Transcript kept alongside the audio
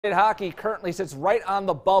State Hockey currently sits right on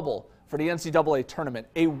the bubble for the NCAA Tournament.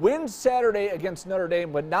 A win Saturday against Notre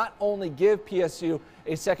Dame would not only give PSU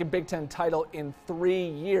a second Big Ten title in 3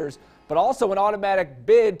 years, but also an automatic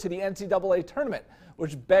bid to the NCAA Tournament,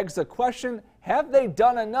 which begs the question, have they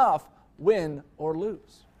done enough, win or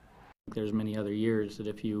lose? There's many other years that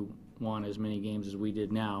if you won as many games as we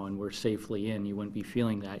did now and we're safely in, you wouldn't be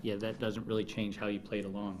feeling that. Yeah, that doesn't really change how you played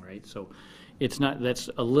along, right? So it's not, that's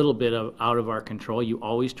a little bit out of our control. You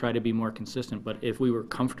always try to be more consistent, but if we were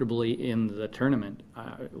comfortably in the tournament,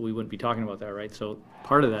 we wouldn't be talking about that, right? So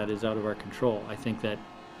part of that is out of our control. I think that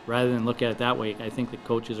rather than look at it that way, I think the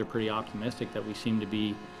coaches are pretty optimistic that we seem to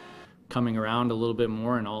be coming around a little bit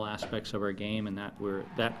more in all aspects of our game, and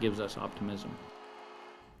that gives us optimism.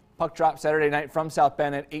 Puck drop Saturday night from South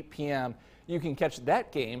Bend at 8 p.m. You can catch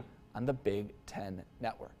that game on the Big Ten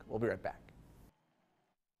Network. We'll be right back.